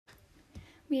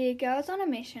We are girls on a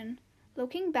mission,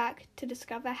 looking back to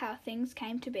discover how things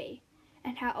came to be,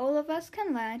 and how all of us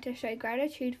can learn to show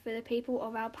gratitude for the people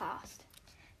of our past.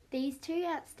 These two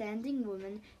outstanding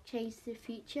women changed the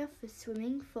future for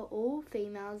swimming for all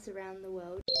females around the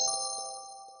world.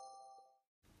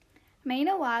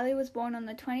 Mina Wiley was born on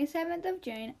the 27th of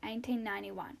June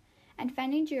 1891, and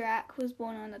Fanny Durack was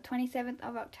born on the 27th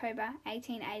of October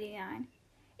 1889.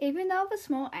 Even though of a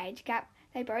small age gap,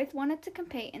 they both wanted to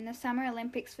compete in the Summer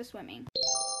Olympics for swimming.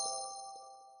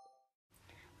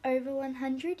 Over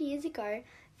 100 years ago,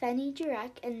 Fanny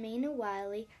Durack and Mina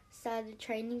Wiley started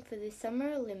training for the Summer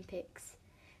Olympics.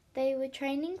 They were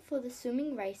training for the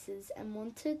swimming races and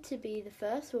wanted to be the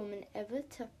first woman ever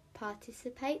to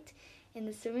participate in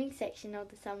the swimming section of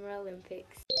the Summer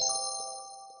Olympics.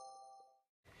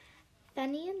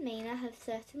 Fanny and Mina have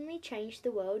certainly changed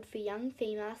the world for young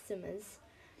female swimmers.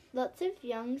 Lots of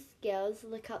young girls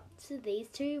look up to these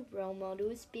two role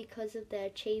models because of their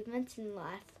achievements in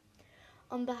life.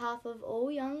 On behalf of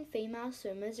all young female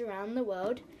swimmers around the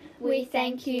world, we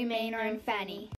thank you, Mina and Fanny.